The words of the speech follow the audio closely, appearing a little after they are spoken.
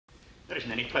There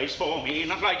isn't any place for me,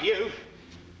 not like you.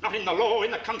 Not in the law,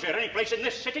 in the country, or any place in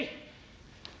this city.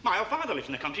 My old father lives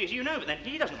in the country, as you know, but then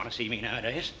he doesn't want to see me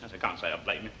nowadays, as I can't say I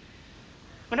blame him.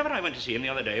 Whenever I went to see him the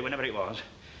other day, whenever it was,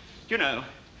 you know,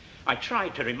 I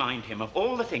tried to remind him of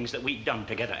all the things that we'd done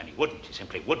together, and he wouldn't. He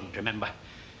simply wouldn't remember.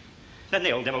 Then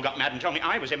the old devil got mad and told me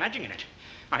I was imagining it.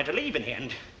 I had to leave in the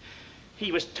end.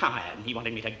 He was tired and he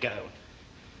wanted me to go.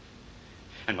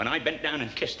 And when I bent down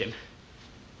and kissed him,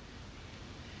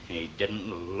 he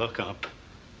didn't look up.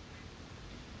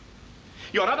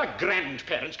 Your other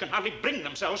grandparents can hardly bring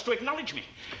themselves to acknowledge me.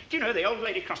 Do you know, the old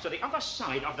lady crossed to the other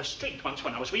side of the street once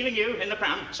when I was wheeling you in the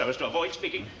pram, so as to avoid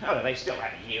speaking. Oh, they still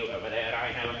have you over there,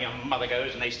 I know, and your mother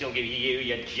goes, and they still give you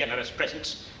your generous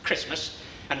presents, Christmas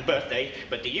and birthday.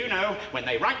 But do you know, when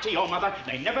they write to your mother,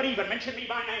 they never even mention me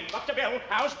by name. Dr. Bill,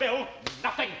 how's Bill?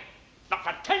 Nothing. Not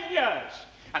for 10 years.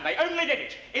 And they only did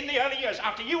it in the early years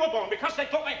after you were born because they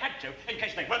thought they had to, in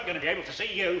case they weren't going to be able to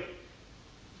see you.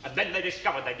 And then they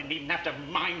discovered they didn't even have to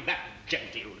mind that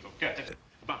genteel little courtesy.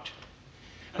 But,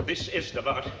 and this is the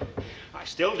but, I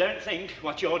still don't think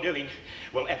what you're doing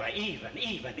will ever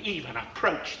even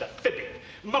approach the fibbing,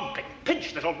 mumping,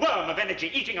 pinched little worm of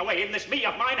energy eating away in this me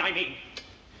of mine, I mean,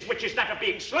 which is that of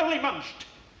being slowly munched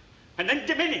and then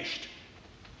diminished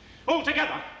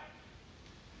altogether.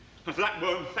 And that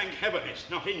worm, thank heaven, is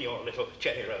not in your little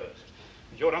cherry rose.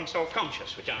 You're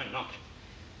unself-conscious, which I'm not.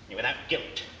 You're without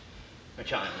guilt,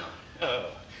 which I'm not. Oh,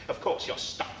 of course you're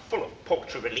stuffed full of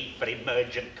paltry relief for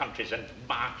emergent countries and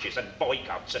marches and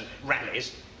boycotts and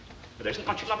rallies. But there isn't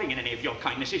much loving in any of your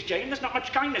kindnesses, Jane. There's not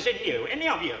much kindness in you, any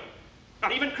of you.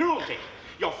 Not even cruelty.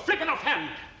 You're flipping off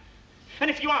hand. And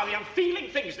if you are the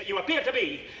unfeeling things that you appear to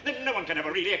be, then no one can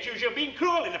ever really accuse you of being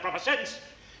cruel in the proper sense.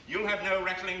 You'll have no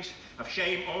rattlings of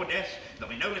shame or death.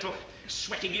 There'll be no little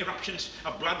sweating eruptions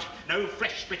of blood, no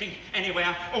flesh splitting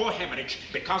anywhere or hemorrhage,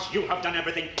 because you have done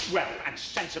everything well and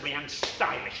sensibly and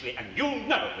stylishly, and you'll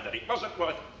know that it wasn't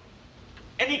worth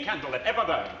any candle that ever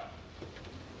burned.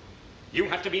 You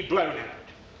have to be blown out,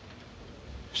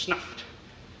 snuffed,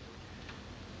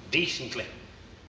 decently.